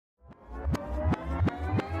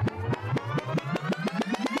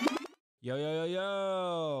Yo, yo, yo,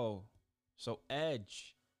 yo. So,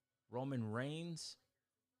 Edge, Roman Reigns,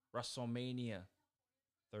 WrestleMania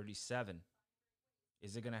 37.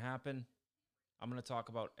 Is it going to happen? I'm going to talk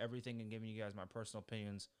about everything and giving you guys my personal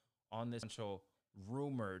opinions on this potential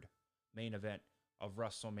rumored main event of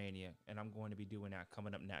WrestleMania. And I'm going to be doing that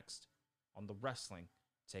coming up next on the Wrestling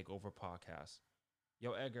Takeover podcast.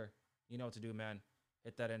 Yo, Edgar, you know what to do, man.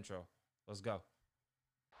 Hit that intro. Let's go.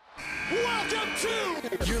 Welcome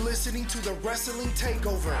to... You're listening to the Wrestling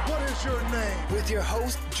Takeover. What is your name? With your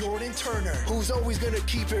host, Jordan Turner, who's always going to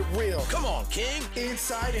keep it real. Come on, King.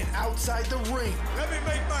 Inside and outside the ring. Let me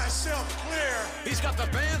make myself clear. He's got the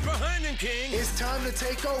bands behind him, King. It's time to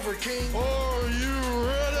take over, King. Are you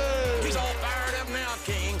ready? He's all fired up now,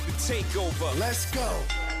 King. The Takeover. Let's go.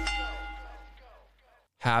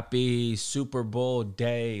 Happy Super Bowl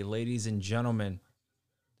day, ladies and gentlemen.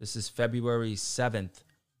 This is February 7th,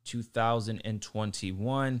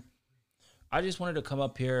 2021. I just wanted to come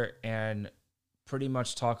up here and pretty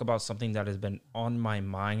much talk about something that has been on my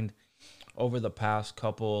mind over the past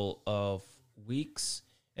couple of weeks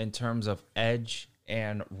in terms of Edge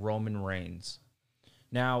and Roman Reigns.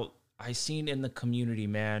 Now, I seen in the community,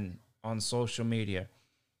 man, on social media,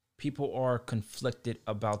 people are conflicted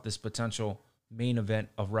about this potential main event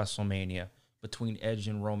of WrestleMania between Edge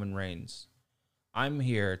and Roman Reigns. I'm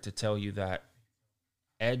here to tell you that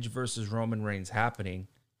Edge versus Roman Reigns happening.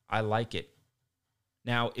 I like it.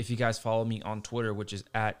 Now, if you guys follow me on Twitter, which is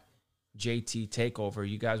at JT Takeover,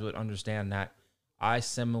 you guys would understand that I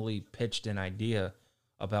similarly pitched an idea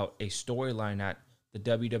about a storyline that the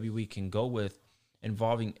WWE can go with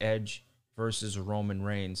involving Edge versus Roman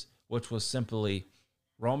Reigns, which was simply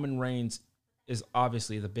Roman Reigns is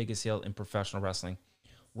obviously the biggest heel in professional wrestling.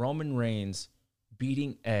 Roman Reigns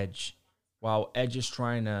beating Edge while Edge is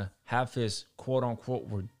trying to have his quote-unquote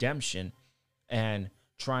redemption and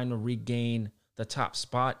trying to regain the top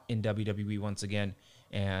spot in WWE once again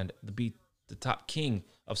and be the top king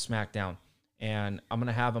of SmackDown. And I'm going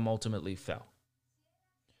to have him ultimately fail.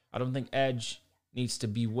 I don't think Edge needs to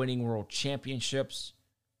be winning world championships,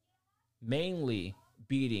 mainly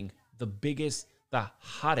beating the biggest, the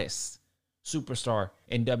hottest superstar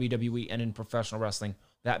in WWE and in professional wrestling,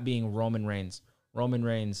 that being Roman Reigns. Roman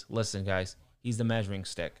Reigns, listen, guys, he's the measuring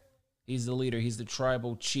stick. He's the leader. He's the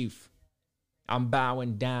tribal chief. I'm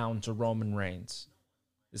bowing down to Roman Reigns.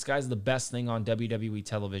 This guy's the best thing on WWE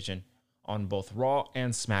television on both Raw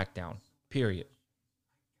and SmackDown, period.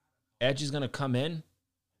 Edge is going to come in,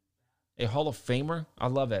 a Hall of Famer. I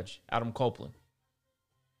love Edge, Adam Copeland.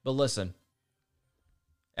 But listen,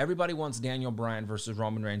 everybody wants Daniel Bryan versus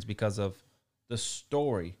Roman Reigns because of the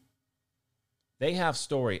story. They have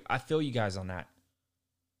story. I feel you guys on that.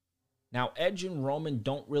 Now, Edge and Roman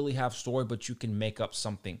don't really have story, but you can make up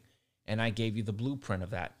something. And I gave you the blueprint of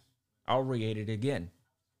that. I'll read it again.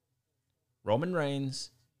 Roman Reigns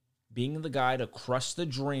being the guy to crush the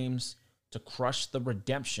dreams, to crush the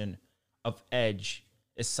redemption of Edge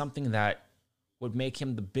is something that would make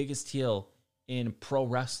him the biggest heel in pro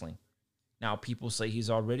wrestling. Now, people say he's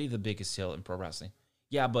already the biggest heel in pro wrestling.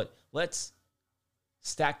 Yeah, but let's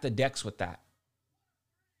stack the decks with that.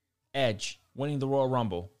 Edge winning the Royal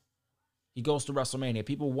Rumble. He goes to WrestleMania.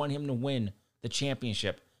 People want him to win the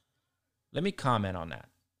championship. Let me comment on that.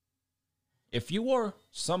 If you are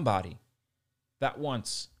somebody that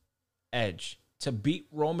wants Edge to beat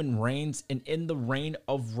Roman Reigns and in the reign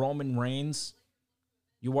of Roman Reigns,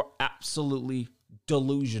 you are absolutely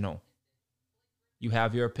delusional. You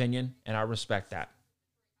have your opinion, and I respect that.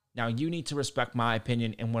 Now, you need to respect my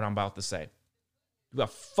opinion and what I'm about to say. You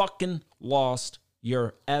have fucking lost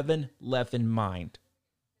your Evan Leffin mind.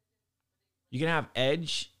 You can have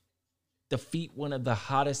Edge defeat one of the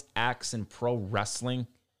hottest acts in pro wrestling.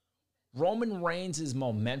 Roman Reigns'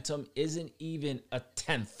 momentum isn't even a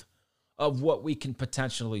tenth of what we can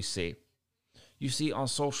potentially see. You see, on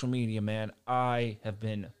social media, man, I have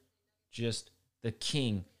been just the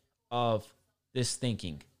king of this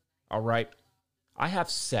thinking, all right? I have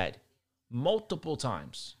said multiple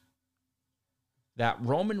times that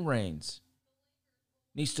Roman Reigns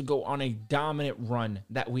needs to go on a dominant run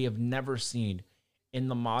that we have never seen in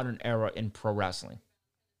the modern era in pro wrestling.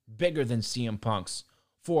 Bigger than CM Punk's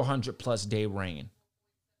 400-plus day reign.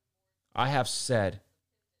 I have said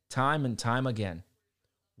time and time again,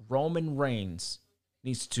 Roman Reigns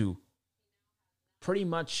needs to pretty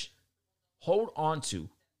much hold on to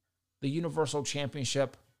the Universal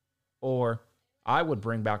Championship, or I would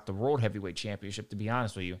bring back the World Heavyweight Championship, to be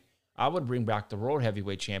honest with you. I would bring back the World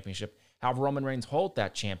Heavyweight Championship, have Roman Reigns hold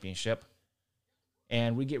that championship,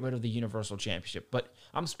 and we get rid of the Universal Championship. But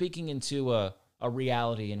I'm speaking into a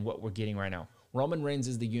reality in what we're getting right now. Roman Reigns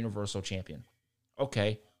is the Universal Champion.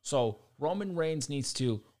 Okay, so Roman Reigns needs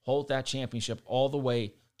to hold that championship all the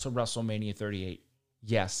way to WrestleMania 38.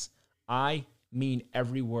 Yes, I mean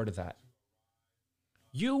every word of that.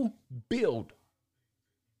 You build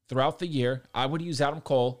throughout the year. I would use Adam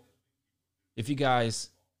Cole. If you guys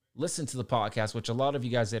listen to the podcast, which a lot of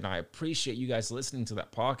you guys did, and I appreciate you guys listening to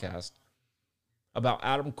that podcast about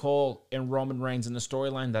Adam Cole and Roman Reigns and the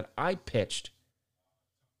storyline that I pitched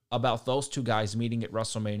about those two guys meeting at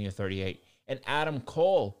WrestleMania 38, and Adam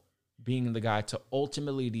Cole being the guy to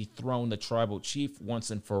ultimately dethrone the Tribal Chief once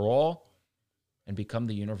and for all and become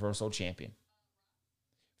the Universal Champion.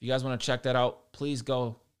 If you guys want to check that out, please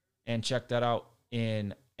go and check that out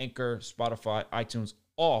in Anchor, Spotify, iTunes,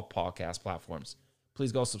 all podcast platforms.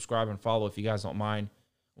 Please go subscribe and follow if you guys don't mind.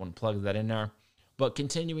 I want to plug that in there. But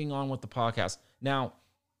continuing on with the podcast. Now,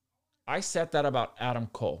 I said that about Adam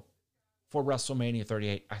Cole for WrestleMania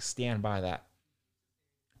 38. I stand by that.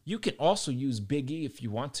 You can also use Big E if you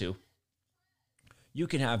want to. You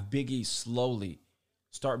can have Big E slowly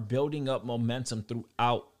start building up momentum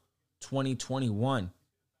throughout 2021.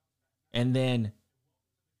 And then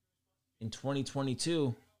in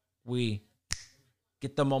 2022, we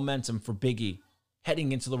get the momentum for Big E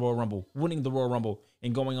heading into the Royal Rumble, winning the Royal Rumble,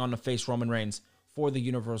 and going on to face Roman Reigns for the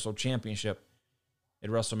Universal Championship at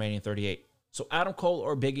WrestleMania 38. So Adam Cole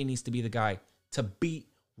or Big E needs to be the guy to beat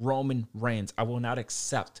Roman Reigns. I will not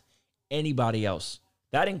accept anybody else.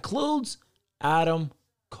 That includes Adam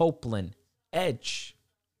Copeland, Edge.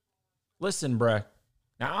 Listen, bruh.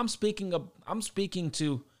 Now I'm speaking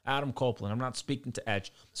to Adam Copeland. I'm not speaking to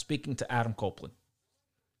Edge. I'm speaking to Adam Copeland.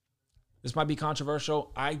 This might be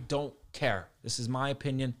controversial. I don't care. This is my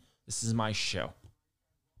opinion. This is my show.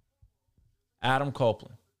 Adam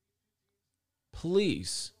Copeland,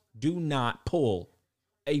 please do not pull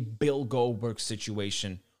a Bill Goldberg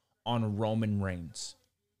situation on Roman Reigns.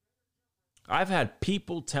 I've had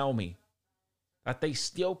people tell me that they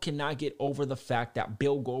still cannot get over the fact that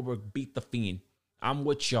Bill Goldberg beat The Fiend. I'm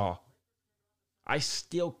with y'all. I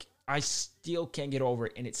still can't get over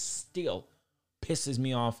it, and it still pisses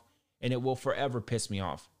me off, and it will forever piss me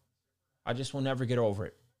off. I just will never get over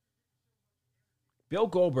it. Bill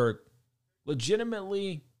Goldberg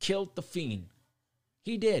legitimately killed The Fiend.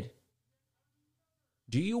 He did.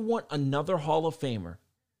 Do you want another Hall of Famer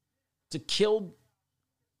to kill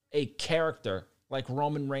a character like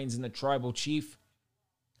Roman Reigns and the Tribal Chief?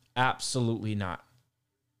 Absolutely not.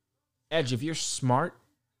 Edge, if you're smart,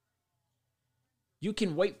 you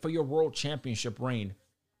can wait for your World Championship reign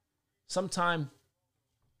sometime,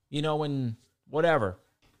 in whatever.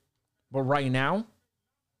 But right now,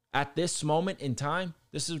 at this moment in time,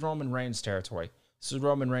 this is Roman Reigns' territory. This is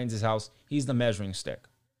Roman Reigns' house. He's the measuring stick.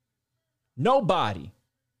 Nobody,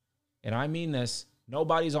 and I mean this,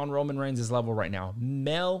 nobody's on Roman Reigns' level right now,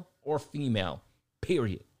 male or female,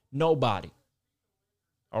 period. Nobody.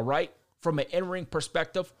 All right? From an in-ring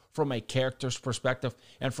perspective, from a character's perspective,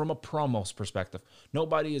 and from a promo's perspective,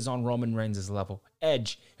 nobody is on Roman Reigns' level.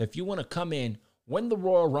 Edge, if you want to come in, win the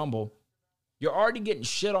Royal Rumble, you're already getting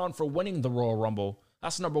shit on for winning the Royal Rumble.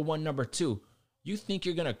 That's number one. Number two, you think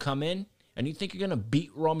you're going to come in and you think you're going to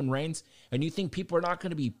beat Roman Reigns and you think people are not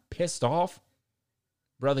going to be pissed off?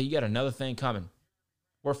 Brother, you got another thing coming.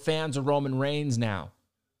 We're fans of Roman Reigns now.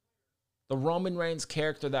 The Roman Reigns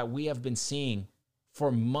character that we have been seeing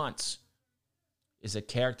for months is a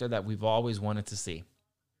character that we've always wanted to see.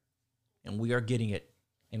 And we are getting it.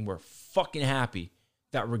 And we're fucking happy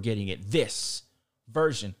that we're getting it. This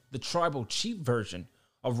version, the Tribal Chief version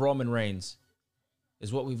of Roman Reigns,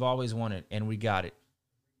 is what we've always wanted. And we got it.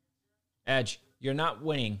 Edge, you're not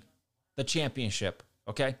winning the championship,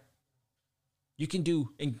 okay? You can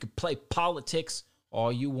do and play politics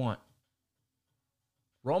all you want.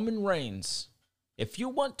 Roman Reigns, if you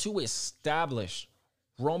want to establish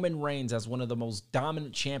Roman Reigns as one of the most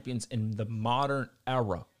dominant champions in the modern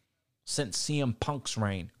era since CM Punk's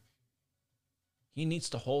reign, he needs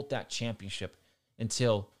to hold that championship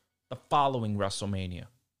until the following WrestleMania.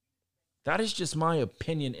 That is just my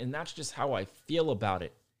opinion, and that's just how I feel about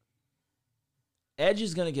it. Edge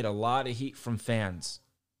is going to get a lot of heat from fans.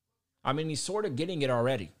 I mean, he's sort of getting it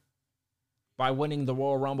already by winning the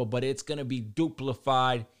Royal Rumble, but it's going to be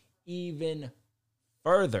duplified even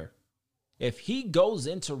further. If he goes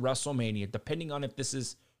into WrestleMania, depending on if this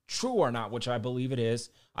is true or not, which I believe it is,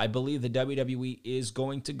 I believe the WWE is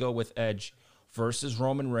going to go with Edge versus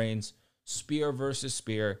Roman Reigns, spear versus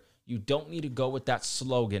spear. You don't need to go with that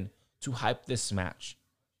slogan to hype this match.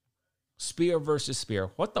 Spear versus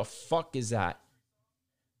spear. What the fuck is that?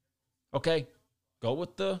 Okay, go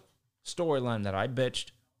with the storyline that I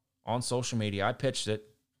bitched on social media. I pitched it.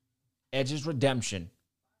 Edge's redemption,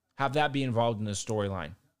 have that be involved in the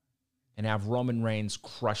storyline, and have Roman Reigns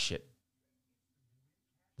crush it.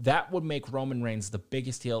 That would make Roman Reigns the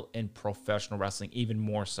biggest heel in professional wrestling, even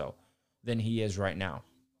more so than he is right now.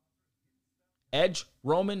 Edge,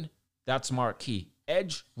 Roman, that's marquee.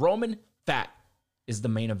 Edge, Roman, that is the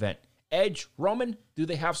main event. Edge, Roman, do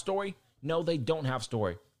they have story? No, they don't have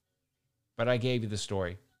story. But I gave you the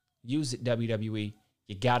story. Use it, WWE.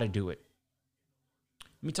 You got to do it.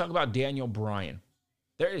 Let me talk about Daniel Bryan.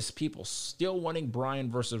 There is people still wanting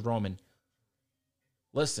Bryan versus Roman.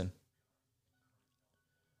 Listen,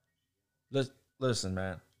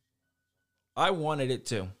 man. I wanted it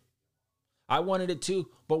too.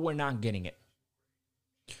 But we're not getting it.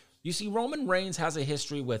 You see, Roman Reigns has a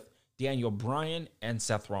history with Daniel Bryan and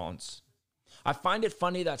Seth Rollins. I find it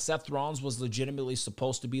funny that Seth Rollins was legitimately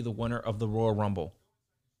supposed to be the winner of the Royal Rumble.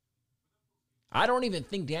 I don't even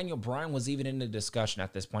think Daniel Bryan was even in the discussion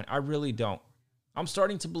at this point. I really don't. I'm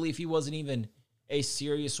starting to believe he wasn't even a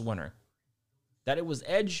serious winner. That it was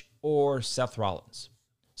Edge or Seth Rollins.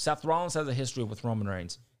 Seth Rollins has a history with Roman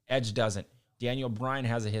Reigns. Edge doesn't. Daniel Bryan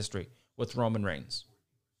has a history with Roman Reigns.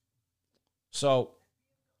 So,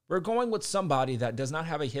 we're going with somebody that does not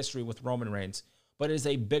have a history with Roman Reigns, but is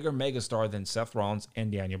a bigger megastar than Seth Rollins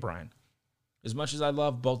and Daniel Bryan. As much as I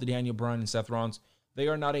love both Daniel Bryan and Seth Rollins, they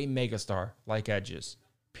are not a megastar like Edge is.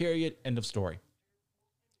 Period. End of story.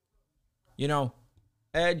 You know,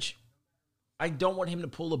 Edge, I don't want him to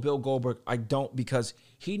pull a Bill Goldberg. I don't, because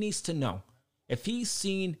he needs to know. If he's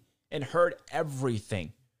seen and heard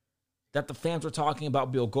everything that the fans were talking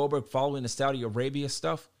about Bill Goldberg following the Saudi Arabia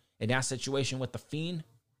stuff and that situation with The Fiend,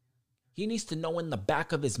 he needs to know in the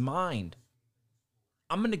back of his mind,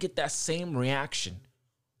 I'm going to get that same reaction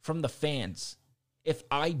from the fans if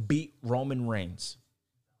I beat Roman Reigns.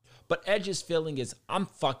 But Edge's feeling is, I'm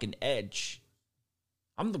fucking Edge.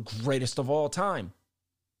 I'm the greatest of all time.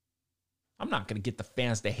 I'm not going to get the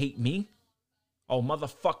fans to hate me. Oh,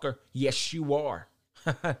 motherfucker, yes, you are.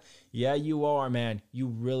 Yeah, you are, man. You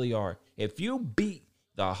really are. If you beat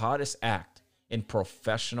the hottest act in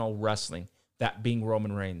professional wrestling, that being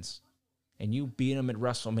Roman Reigns, and you beat him at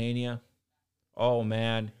WrestleMania, oh,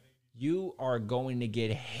 man, you are going to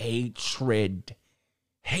get hatred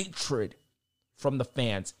from the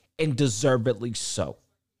fans, and deservedly so.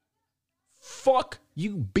 Fuck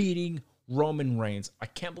you beating Roman Reigns. I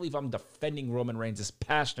can't believe I'm defending Roman Reigns as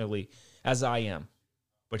passionately as I am.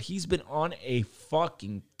 But he's been on a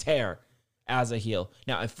fucking tear as a heel.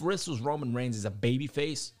 Now, if this was Roman Reigns as a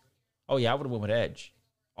babyface, oh yeah, I would have went with Edge.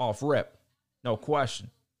 Off rip. No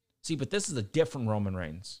question. See, but this is a different Roman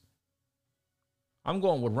Reigns. I'm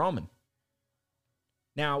going with Roman.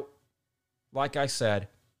 Now, like I said,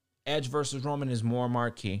 Edge versus Roman is more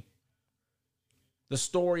marquee. The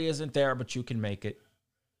story isn't there, but you can make it.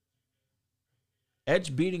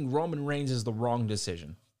 Edge beating Roman Reigns is the wrong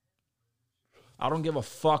decision. I don't give a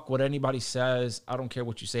fuck what anybody says. I don't care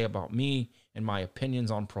what you say about me and my opinions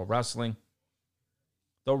on pro wrestling.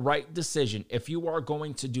 The right decision, if you are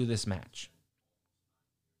going to do this match,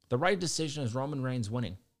 the right decision is Roman Reigns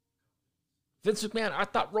winning. Vince McMahon, I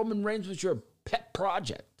thought Roman Reigns was your pet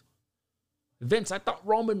project. Vince, I thought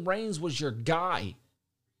Roman Reigns was your guy.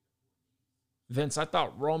 Vince, I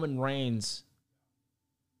thought Roman Reigns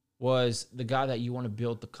was the guy that you want to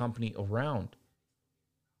build the company around.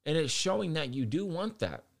 And it's showing that you do want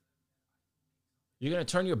that. You're going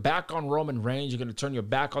to turn your back on Roman Reigns. You're going to turn your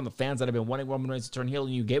back on the fans that have been wanting Roman Reigns to turn heel,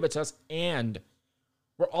 and you gave it to us, and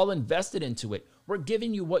we're all invested into it. We're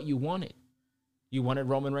giving you what you wanted. You wanted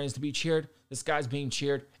Roman Reigns to be cheered. This guy's being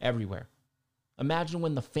cheered everywhere. Imagine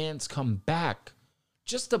when the fans come back.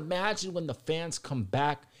 Just imagine when the fans come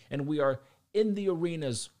back and we are in the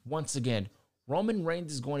arenas once again. Roman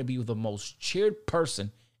Reigns is going to be the most cheered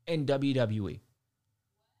person in WWE.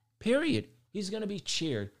 Period. He's going to be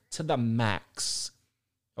cheered to the max.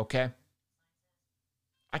 Okay?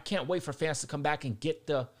 I can't wait for fans to come back and get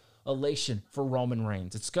the elation for Roman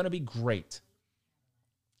Reigns. It's going to be great.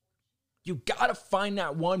 You got to find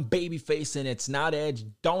that one babyface, and it's not Edge.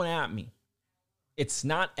 Don't at me. It's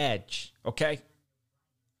not Edge, okay?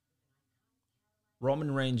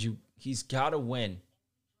 Roman Reigns, he's got to win.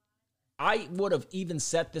 I would have even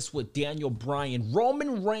said this with Daniel Bryan.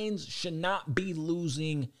 Roman Reigns should not be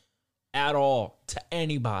losing at all to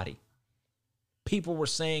anybody. People were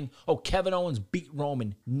saying, oh, Kevin Owens beat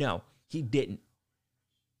Roman. No, he didn't.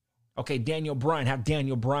 Okay, Daniel Bryan, have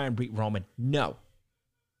Daniel Bryan beat Roman. No.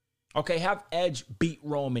 Okay, have Edge beat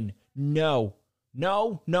Roman. No.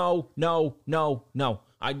 No, no, no, no, no.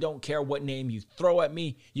 I don't care what name you throw at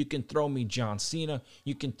me. You can throw me John Cena.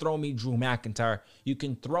 You can throw me Drew McIntyre. You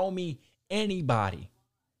can throw me anybody.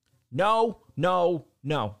 No, no,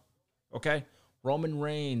 no. Okay? Roman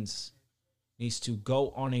Reigns needs to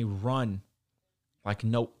go on a run like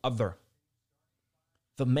no other.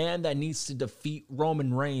 The man that needs to defeat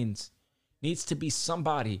Roman Reigns needs to be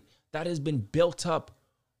somebody that has been built up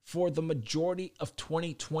for the majority of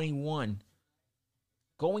 2021.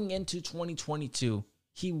 Going into 2022,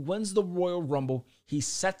 he wins the Royal Rumble. He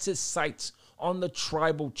sets his sights on the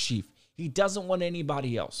tribal chief. He doesn't want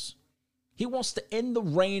anybody else. He wants to end the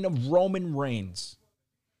reign of Roman Reigns.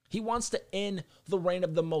 He wants to end the reign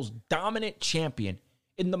of the most dominant champion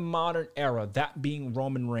in the modern era, that being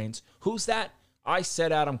Roman Reigns. Who's that? I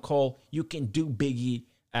said Adam Cole. You can do Big E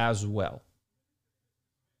as well.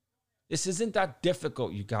 This isn't that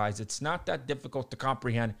difficult, you guys. It's not that difficult to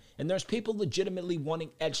comprehend. And there's people legitimately wanting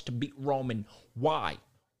Edge to beat Roman. Why?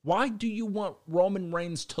 Why do you want Roman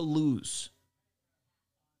Reigns to lose?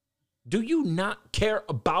 Do you not care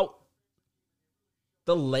about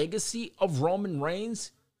the legacy of Roman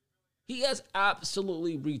Reigns? He has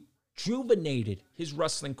absolutely rejuvenated his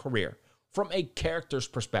wrestling career from a character's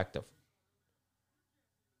perspective.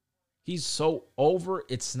 He's so over,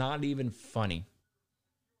 it's not even funny.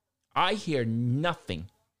 I hear nothing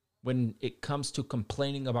when it comes to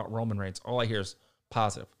complaining about Roman Reigns. All I hear is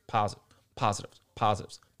positive, positive, positives,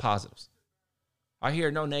 positives, positives. I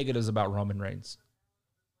hear no negatives about Roman Reigns.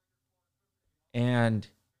 And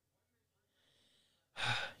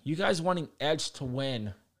you guys wanting Edge to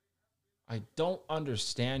win, I don't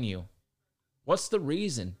understand you. What's the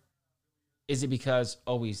reason? Is it because,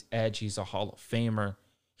 oh, he's Edge, he's a Hall of Famer,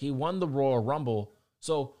 he won the Royal Rumble,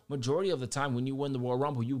 so majority of the time when you win the Royal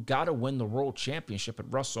Rumble, you got to win the World Championship at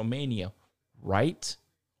WrestleMania, right?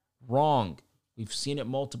 Wrong. We've seen it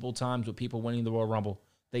multiple times with people winning the Royal Rumble.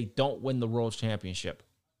 They don't win the World Championship.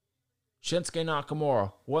 Shinsuke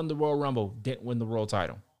Nakamura won the Royal Rumble, didn't win the world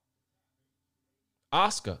title.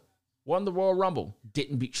 Asuka won the Royal Rumble,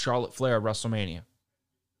 didn't beat Charlotte Flair at WrestleMania.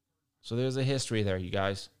 So there's a history there, you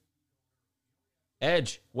guys.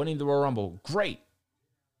 Edge winning the Royal Rumble, great.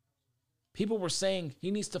 People were saying he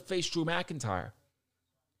needs to face Drew McIntyre.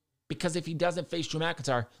 Because if he doesn't face Drew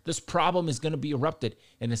McIntyre, this problem is going to be erupted.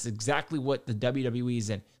 And it's exactly what the WWE is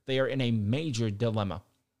in. They are in a major dilemma.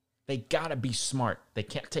 They got to be smart. They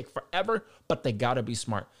can't take forever, but they got to be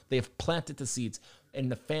smart. They have planted the seeds in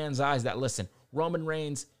the fans' eyes that, listen, Roman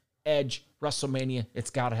Reigns, Edge, WrestleMania, it's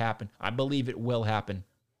got to happen. I believe it will happen.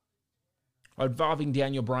 Involving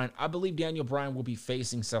Daniel Bryan, I believe Daniel Bryan will be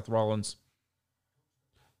facing Seth Rollins.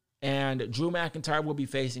 And Drew McIntyre will be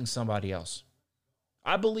facing somebody else.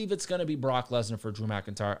 I believe it's going to be Brock Lesnar for Drew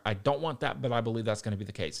McIntyre. I don't want that, but I believe that's going to be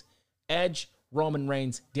the case. Edge, Roman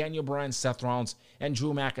Reigns, Daniel Bryan, Seth Rollins, and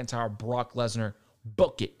Drew McIntyre, Brock Lesnar.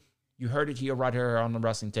 Book it. You heard it here right here on the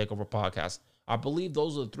Wrestling Takeover podcast. I believe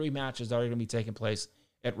those are the three matches that are going to be taking place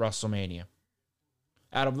at WrestleMania.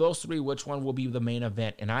 Out of those three, which one will be the main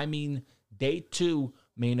event? And I mean day 2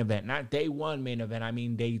 main event. Not day 1 main event. I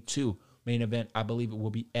mean day 2 main event. I believe it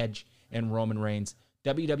will be Edge and Roman Reigns.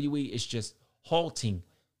 WWE is just halting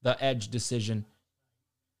the Edge decision.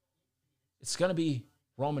 It's going to be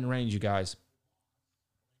Roman Reigns, you guys.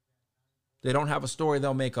 They don't have a story,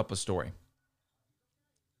 they'll make up a story.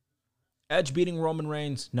 Edge beating Roman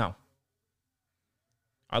Reigns? No.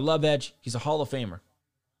 I love Edge. He's a Hall of Famer.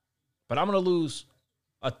 But I'm going to lose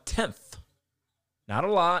a 10th, not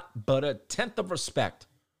a lot, but a 10th of respect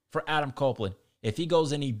for Adam Copeland if he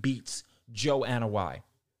goes and he beats Joe Anoa'i.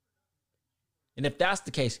 And if that's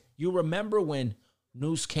the case, you remember when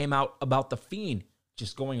news came out about The Fiend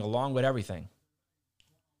just going along with everything.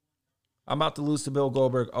 I'm about to lose to Bill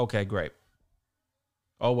Goldberg. Okay, great.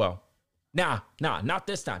 Oh, well. Nah, not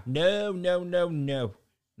this time. No.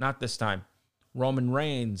 Not this time. Roman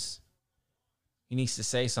Reigns, he needs to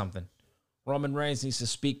say something. Roman Reigns needs to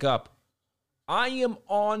speak up. I am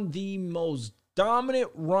on the most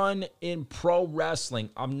dominant run in pro wrestling.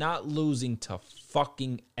 I'm not losing to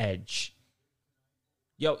fucking Edge.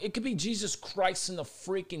 Yo, it could be Jesus Christ in the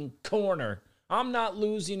freaking corner. I'm not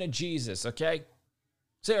losing to Jesus, okay?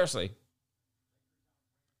 Seriously.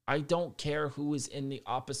 I don't care who is in the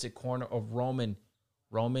opposite corner of Roman.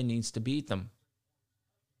 Roman needs to beat them.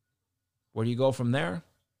 Where do you go from there?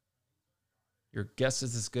 Your guess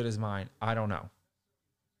is as good as mine. I don't know.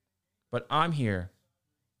 But I'm here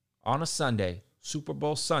on a Sunday, Super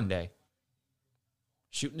Bowl Sunday,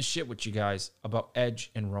 shooting the shit with you guys about Edge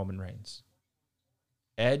and Roman Reigns.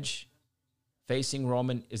 Edge facing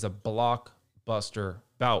Roman is a blockbuster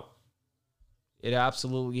bout. It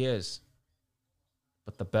absolutely is.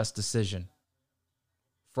 But the best decision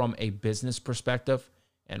from a business perspective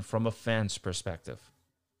and from a fan's perspective,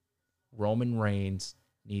 Roman Reigns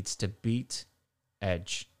needs to beat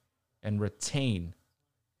Edge. and retain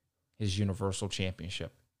his Universal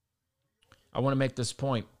Championship. I want to make this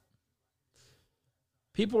point.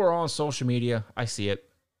 People are on social media. I see it.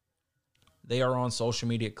 They are on social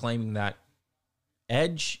media claiming that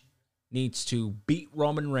Edge needs to beat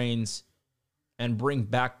Roman Reigns and bring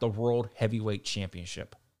back the World Heavyweight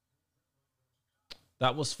Championship.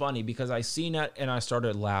 That was funny because I seen that and I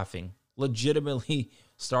started laughing. Legitimately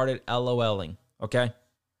started LOLing, okay?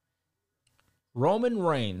 Roman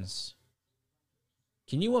Reigns.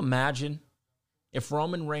 Can you imagine if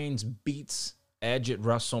Roman Reigns beats Edge at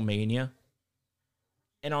WrestleMania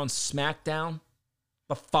and on SmackDown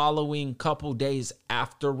the following couple days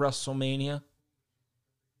after WrestleMania,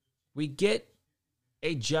 we get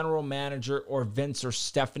a general manager or Vince or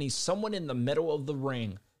Stephanie, someone in the middle of the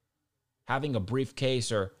ring, having a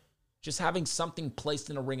briefcase or just having something placed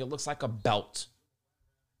in the ring. It looks like a belt.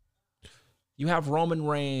 You have Roman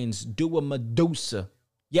Reigns do a Medusa.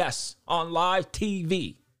 Yes, on live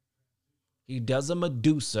TV. He does a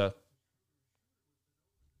Medusa.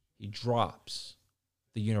 He drops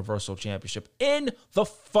the Universal Championship in the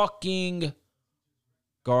fucking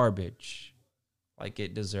garbage like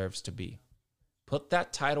it deserves to be. Put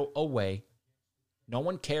that title away. No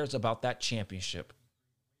one cares about that championship.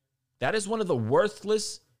 That is one of the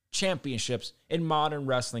worthless championships in modern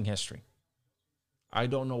wrestling history. I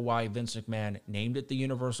don't know why Vince McMahon named it the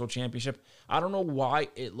Universal Championship. I don't know why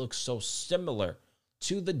it looks so similar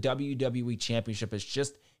to the WWE Championship. It's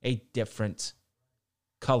just a different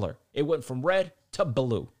color. It went from red to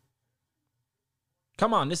blue.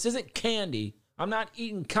 Come on, this isn't candy. I'm not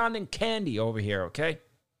eating cotton candy over here, okay?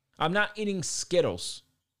 I'm not eating Skittles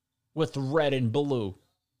with red and blue.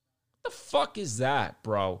 What the fuck is that,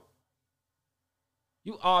 bro?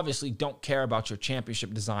 You obviously don't care about your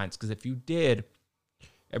championship designs, because if you did,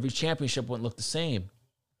 every championship wouldn't look the same.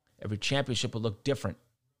 Every championship would look different.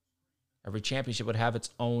 Every championship would have its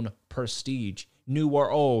own prestige. New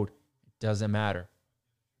or old, it doesn't matter.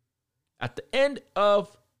 At the end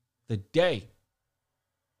of the day,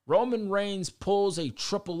 Roman Reigns pulls a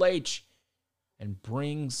Triple H and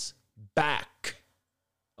brings back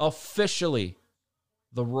officially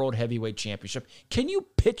the World Heavyweight Championship. Can you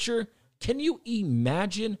picture, can you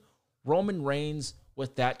imagine Roman Reigns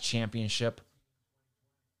with that championship?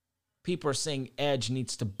 People are saying Edge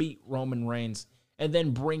needs to beat Roman Reigns and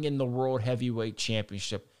then bring in the World Heavyweight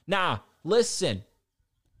Championship. Nah, listen.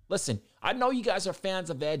 I know you guys are fans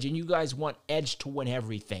of Edge and you guys want Edge to win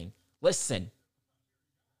everything. Listen.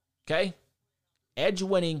 Okay? Edge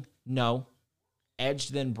winning, no. Edge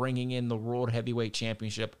then bringing in the World Heavyweight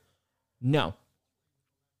Championship, no.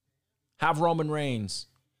 Have Roman Reigns.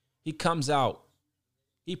 He comes out.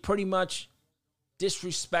 He pretty much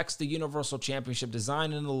disrespects the Universal Championship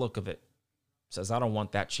design and the look of it. Says, I don't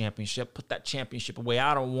want that championship. Put that championship away.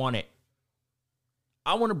 I don't want it.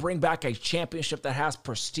 I want to bring back a championship that has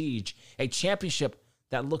prestige. A championship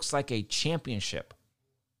that looks like a championship.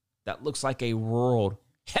 That looks like a World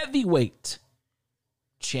Heavyweight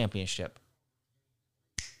Championship.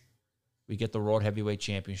 We get the World Heavyweight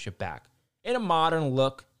Championship back in a modern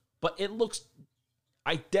look, but it looks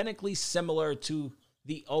identically similar to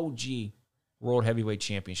the OG World Heavyweight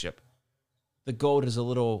Championship. The gold is a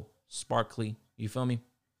little sparkly, you feel me?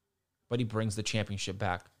 But he brings the championship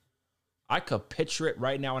back. I could picture it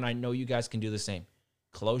right now, and I know you guys can do the same.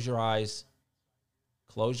 Close your eyes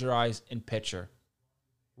and picture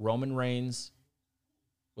Roman Reigns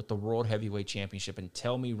with the World Heavyweight Championship, and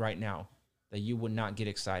tell me right now that you would not get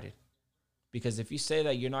excited. Because if you say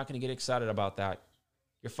that you're not going to get excited about that,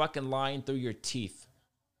 you're fucking lying through your teeth.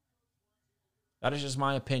 That is just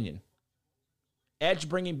my opinion. Edge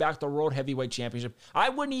bringing back the World Heavyweight Championship. I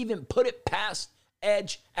wouldn't even put it past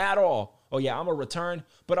Edge at all. Oh yeah, I'm a return,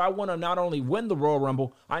 but I want to not only win the Royal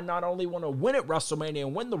Rumble, I not only want to win at WrestleMania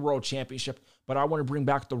and win the World Championship, but I want to bring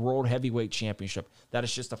back the World Heavyweight Championship. That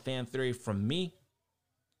is just a fan theory from me,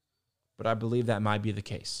 but I believe that might be the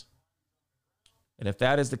case. And if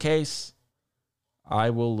that is the case,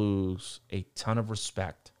 I will lose a ton of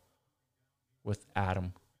respect with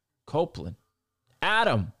Adam Copeland.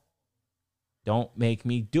 Adam, don't make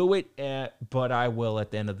me do it, but I will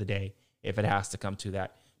at the end of the day if it has to come to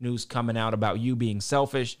that. News coming out about you being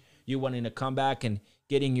selfish, you wanting to come back and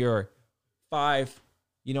getting your 5,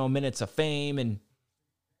 minutes of fame and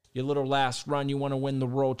your little last run. You want to win the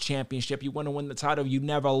World Championship. You want to win the title you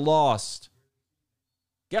never lost.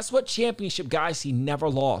 Guess what championship, guys, he never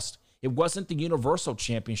lost? It wasn't the Universal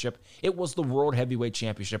Championship. It was the World Heavyweight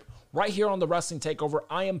Championship. Right here on the Wrestling Takeover,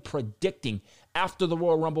 I am predicting after the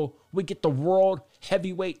Royal Rumble, we get the World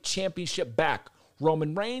Heavyweight Championship back.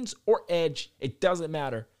 Roman Reigns or Edge, it doesn't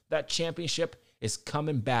matter. That championship is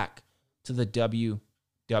coming back to the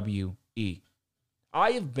WWE.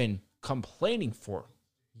 I have been complaining for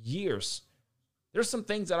years. There's some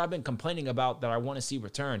things that I've been complaining about that I want to see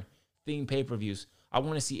return. Theme pay-per-views. I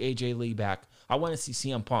want to see AJ Lee back. I want to see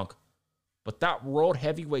CM Punk. But that World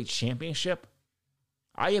Heavyweight Championship,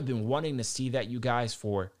 I have been wanting to see that, you guys,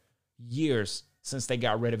 for years since they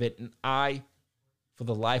got rid of it. And for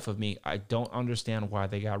the life of me, I don't understand why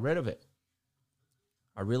they got rid of it.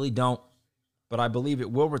 I really don't. But I believe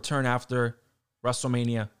it will return after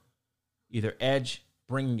WrestleMania. Either Edge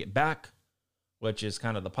bringing it back, which is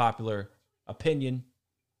kind of the popular opinion.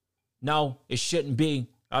 No, it shouldn't be.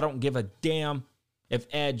 I don't give a damn if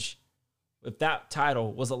that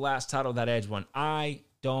title was the last title that Edge won. I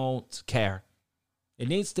don't care. It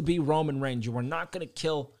needs to be Roman Reigns. You are not going to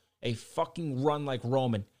kill a fucking run like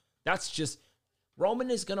Roman. Roman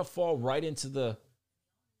is going to fall right into the,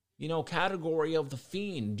 category of the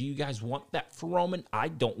Fiend. Do you guys want that for Roman? I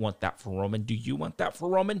don't want that for Roman. Do you want that for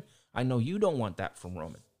Roman? I know you don't want that for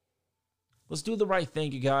Roman. Let's do the right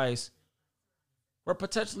thing, you guys. We're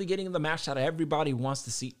potentially getting the match that everybody wants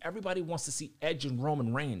to see. Everybody wants to see Edge and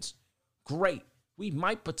Roman Reigns. Great. We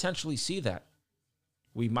might potentially see that.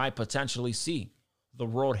 We might potentially see the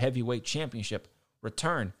World Heavyweight Championship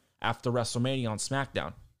return after WrestleMania on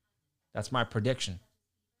SmackDown. That's my prediction.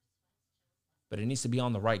 But it needs to be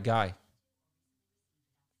on the right guy.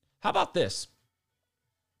 How about this?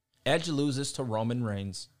 Edge loses to Roman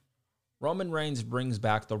Reigns. Roman Reigns brings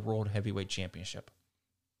back the World Heavyweight Championship.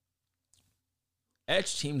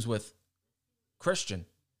 Edge teams with Christian.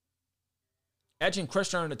 Edge and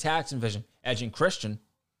Christian are in the tag team division. Edge and Christian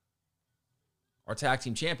are tag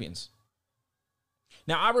team champions.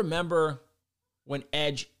 Now, I remember when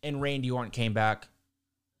Edge and Randy Orton came back,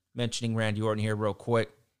 mentioning Randy Orton here real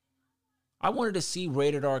quick. I wanted to see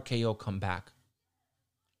Rated RKO come back.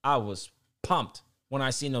 I was pumped when I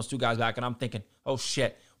seen those two guys back, and I'm thinking, oh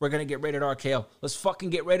shit, we're going to get Rated RKO. Let's fucking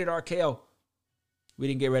get Rated RKO. We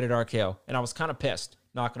didn't get Rated RKO, and I was kind of pissed.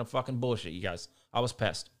 Not going to fucking bullshit, you guys. I was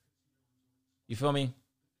pissed. You feel me?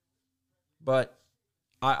 But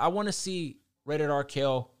I want to see Rated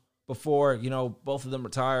RKO before, both of them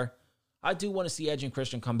retire. I do want to see Edge and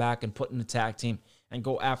Christian come back and put in the tag team and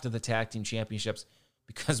go after the tag team championships,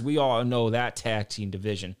 because we all know that tag team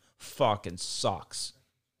division fucking sucks.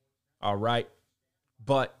 All right?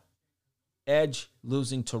 But Edge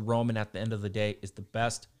losing to Roman at the end of the day is the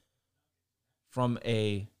best from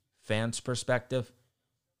a fan's perspective.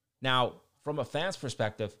 Now, from a fan's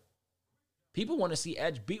perspective, people want to see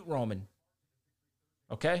Edge beat Roman.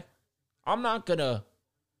 Okay? I'm not going to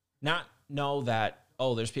not know that,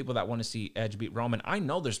 there's people that want to see Edge beat Roman. I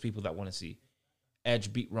know there's people that want to see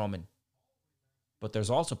Edge beat Roman. But there's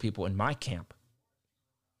also people in my camp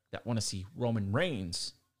that want to see Roman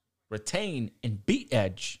Reigns retain and beat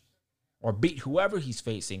Edge, or beat whoever he's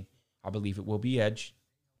facing. I believe it will be Edge.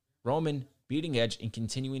 Roman beating Edge and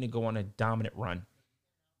continuing to go on a dominant run.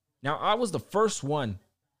 Now, I was the first one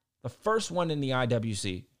in the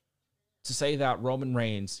IWC to say that Roman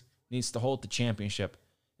Reigns needs to hold the championship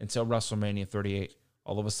until WrestleMania 38.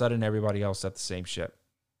 All of a sudden, everybody else said the same shit.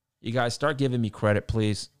 You guys, start giving me credit,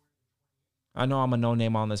 please. I know I'm a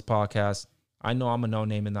no-name on this podcast. I know I'm a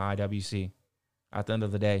no-name in the IWC at the end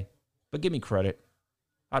of the day. But give me credit.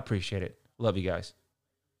 I appreciate it. Love you guys.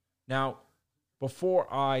 Now,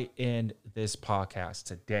 before I end this podcast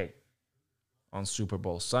today on Super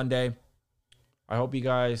Bowl Sunday, I hope you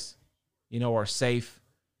guys, are safe.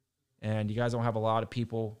 And you guys don't have a lot of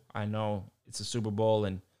people. I know it's a Super Bowl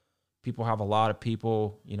and people have a lot of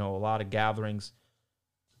people, a lot of gatherings.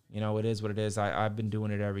 It is what it is. I've been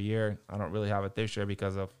doing it every year. I don't really have it this year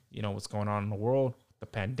because of, what's going on in the world, the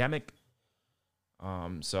pandemic.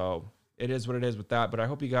 So it is what it is with that. But I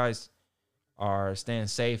hope you guys are staying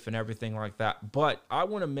safe and everything like that. But I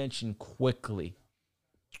want to mention quickly,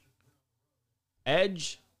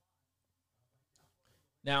 Edge.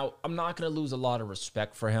 Now, I'm not going to lose a lot of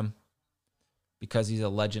respect for him because he's a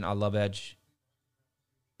legend. I love Edge.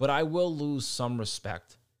 But I will lose some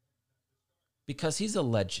respect because he's a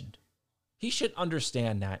legend. He should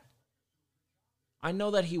understand that. I know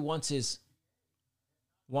that he wants his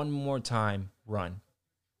one more time run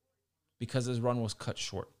because his run was cut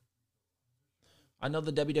short. I know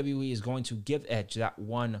the WWE is going to give Edge that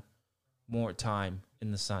one more time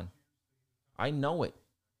in the sun. I know it.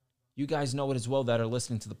 You guys know it as well that are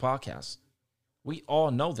listening to the podcast. We all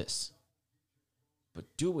know this. But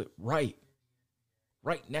do it right.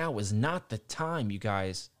 Right now is not the time, you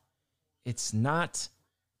guys. It's not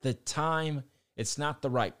the time. It's not the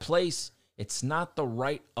right place. It's not the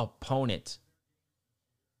right opponent.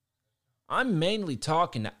 I'm mainly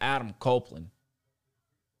talking to Adam Copeland.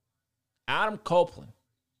 Adam Copeland,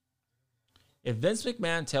 if Vince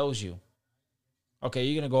McMahon tells you, okay,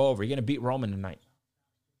 you're going to go over, you're going to beat Roman tonight,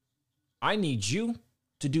 I need you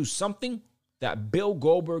to do something that Bill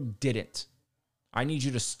Goldberg didn't. I need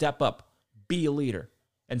you to step up, be a leader,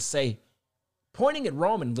 and say, pointing at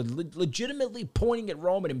Roman, legitimately pointing at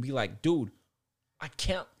Roman and be like, dude, I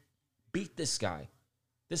can't beat this guy.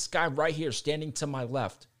 This guy right here standing to my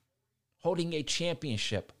left, holding a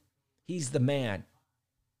championship. He's the man.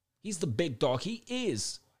 He's the big dog. He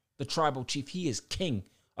is the tribal chief. He is king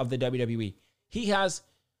of the WWE. He has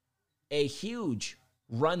a huge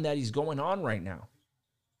run that he's going on right now.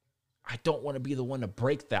 I don't want to be the one to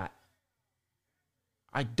break that.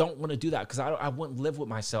 I don't want to do that because I wouldn't live with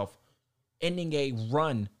myself ending a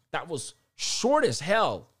run that was short as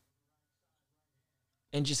hell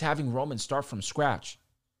and just having Roman start from scratch.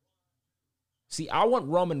 See, I want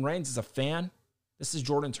Roman Reigns as a fan. This is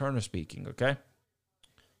Jordan Turner speaking, okay?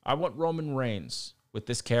 I want Roman Reigns with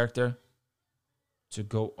this character to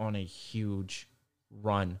go on a huge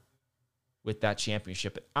run with that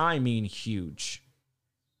championship. I mean huge.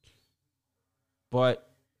 But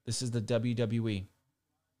this is the WWE.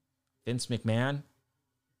 Vince McMahon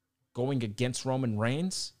going against Roman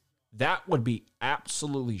Reigns, that would be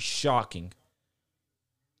absolutely shocking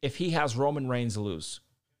if he has Roman Reigns lose.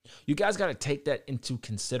 You guys got to take that into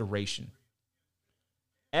consideration.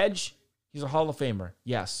 Edge, he's a Hall of Famer,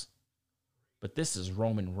 yes. But this is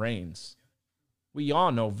Roman Reigns. We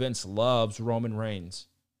all know Vince loves Roman Reigns.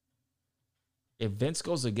 If Vince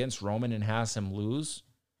goes against Roman and has him lose,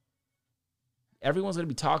 everyone's going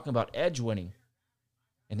to be talking about Edge winning.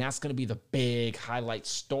 And that's going to be the big highlight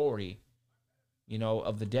story,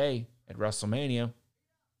 of the day at WrestleMania.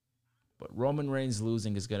 But Roman Reigns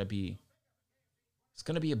losing is going to be, it's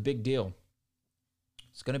going to be a big deal.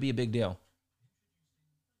 It's going to be a big deal.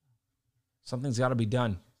 Something's got to be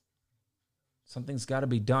done. Something's got to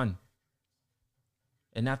be done.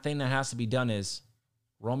 And that thing that has to be done is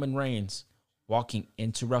Roman Reigns walking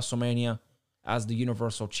into WrestleMania as the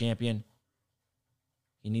Universal Champion.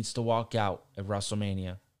 He needs to walk out at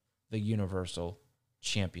WrestleMania the Universal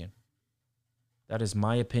Champion. That is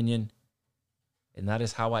my opinion, and that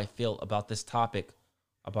is how I feel about this topic,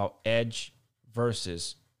 about Edge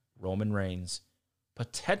versus Roman Reigns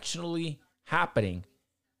potentially happening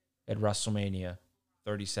at WrestleMania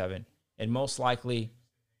 37, and most likely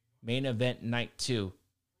main event night 2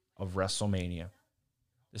 of WrestleMania.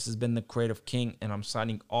 This has been the Creative King, and I'm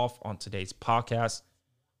signing off on today's podcast.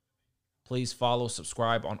 Please follow,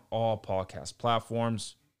 subscribe on all podcast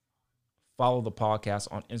platforms. Follow the podcast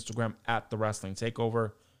on Instagram at The Wrestling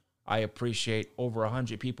Takeover. I appreciate over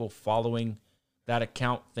 100 people following that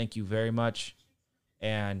account. Thank you very much.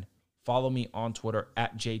 And follow me on Twitter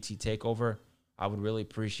at JT Takeover. I would really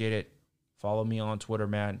appreciate it. Follow me on Twitter,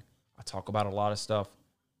 man. I talk about a lot of stuff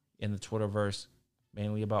in the Twitterverse,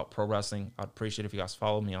 mainly about pro wrestling. I'd appreciate it if you guys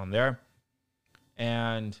follow me on there.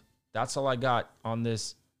 And that's all I got on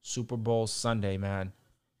this Super Bowl Sunday, man.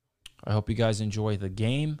 I hope you guys enjoy the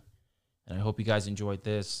game, and I hope you guys enjoyed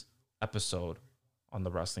this episode on the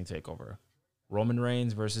Wrestling Takeover. Roman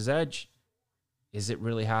Reigns versus Edge. Is it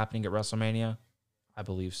really happening at WrestleMania? I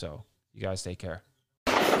believe so. You guys take care.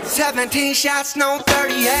 17 shots, no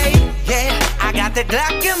 38. Yeah, I got the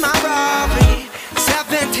Glock in my Rari.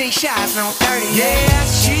 17 shots, no 38. Yeah,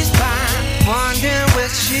 she's fine. Wondering will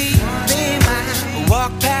she be mine?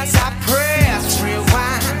 Walk past, I pray.